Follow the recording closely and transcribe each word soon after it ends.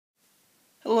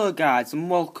Hello guys and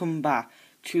welcome back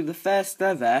to the first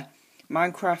ever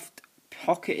Minecraft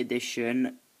Pocket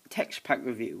Edition texture pack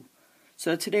review.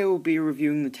 So today we'll be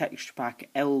reviewing the texture pack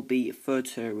LB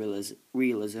Photo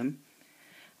Realism.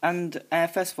 And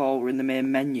first of all we're in the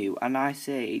main menu and I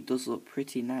say it does look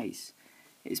pretty nice.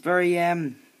 It's very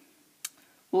well,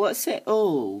 let's say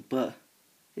old, but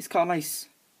it's kind of nice.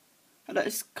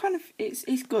 It's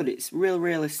good. It's real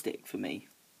realistic for me.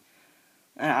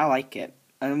 I like it.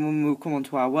 And when we come on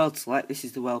to our world select, this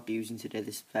is the world we're using today,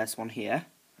 this first one here.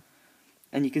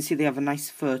 And you can see they have a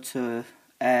nice photo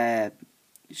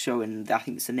showing, I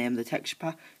think it's the name of the texture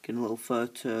pack, and a little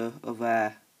photo of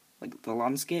like the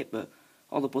landscape, but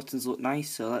all the buttons look nice,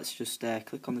 so let's just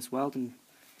click on this world and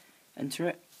enter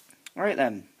it. Alright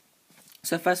then,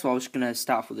 so first of all, we're just going to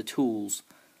start off with the tools.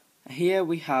 Here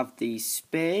we have the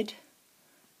spade,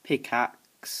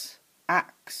 pickaxe,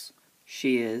 axe,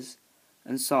 shears,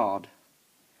 and sword.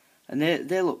 And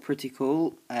they look pretty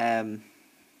cool. Very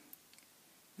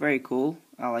cool.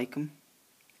 I like them.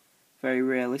 Very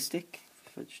realistic.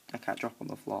 I can't drop on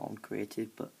the floor on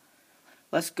creative, but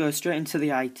let's go straight into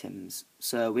the items.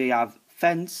 So we have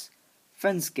fence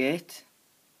gate,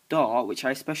 door, which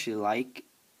I especially like,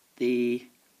 the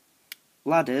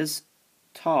ladders,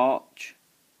 torch,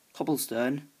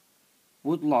 cobblestone,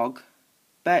 wood log,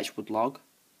 birchwood log,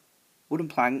 wooden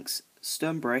planks,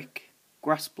 stone brick,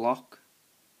 grass block,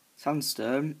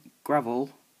 sandstone,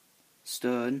 gravel,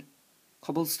 stone,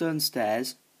 cobblestone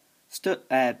stairs,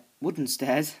 wooden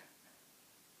stairs,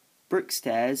 brick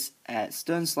stairs,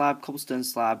 stone slab, cobblestone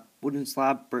slab, wooden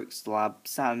slab, brick slab,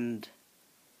 sand,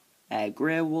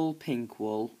 grey wool, pink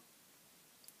wool,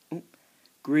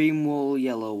 green wool,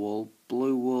 yellow wool,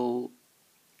 blue wool,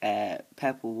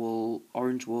 purple wool,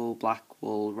 orange wool, black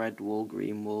wool, red wool,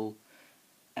 green wool,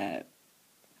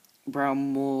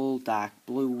 brown wool, dark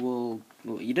blue wool.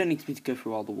 Well, you don't need to go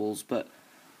through all the wools, but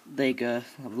there you go.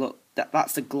 Look,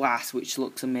 that's the glass, which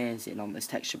looks amazing on this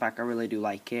texture pack. I really do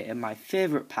like it. And my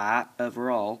favourite part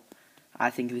overall, I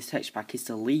think, of this texture pack is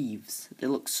the leaves. They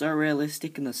look so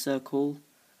realistic and they're so cool.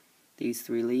 These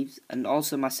three leaves. And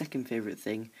also my second favourite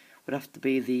thing would have to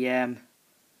be the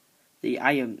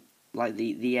iron, like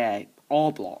the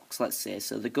ore blocks, let's say.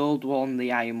 So the gold one,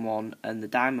 the iron one, and the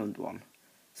diamond one.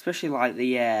 Especially like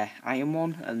the iron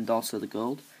one and also the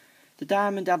gold. The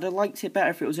diamond, I'd have liked it better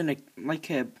if it was in a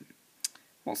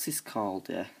what's this called?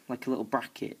 Like a little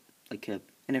bracket,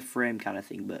 in a frame kind of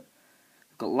thing. But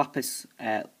we've got lapis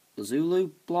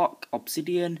lazuli block,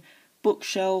 obsidian,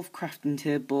 bookshelf, crafting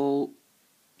table,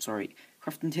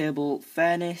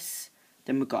 furnace.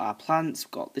 Then we've got our plants.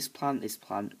 We've got this plant,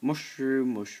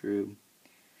 mushroom.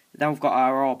 Then we've got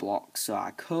our ore blocks, so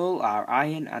our coal, our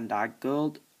iron, and our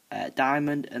gold.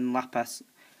 Diamond and lapis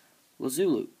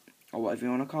lazuli, or whatever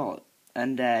you want to call it.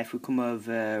 And if we come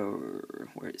over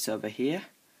where it's over here,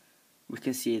 we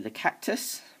can see the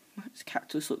cactus. This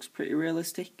cactus looks pretty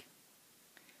realistic.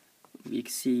 You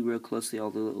can see real closely all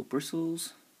the little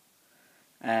bristles.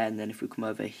 And then if we come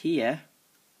over here,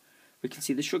 we can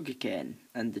see the sugarcane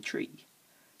and the tree.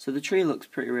 So the tree looks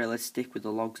pretty realistic with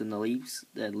the logs and the leaves.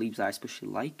 The leaves I especially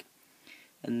like.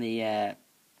 And the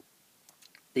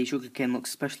sugarcane looks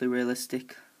especially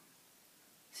realistic.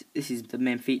 This is the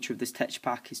main feature of this texture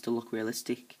pack, is to look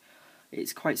realistic.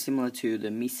 It's quite similar to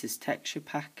the Mises texture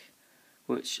pack,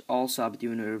 which also I'll be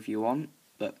doing a review on.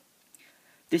 But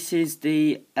this is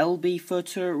the LB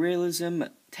Photo Realism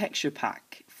texture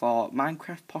pack for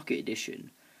Minecraft Pocket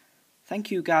Edition.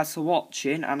 Thank you guys for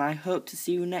watching, and I hope to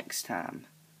see you next time.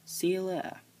 See you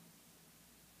later.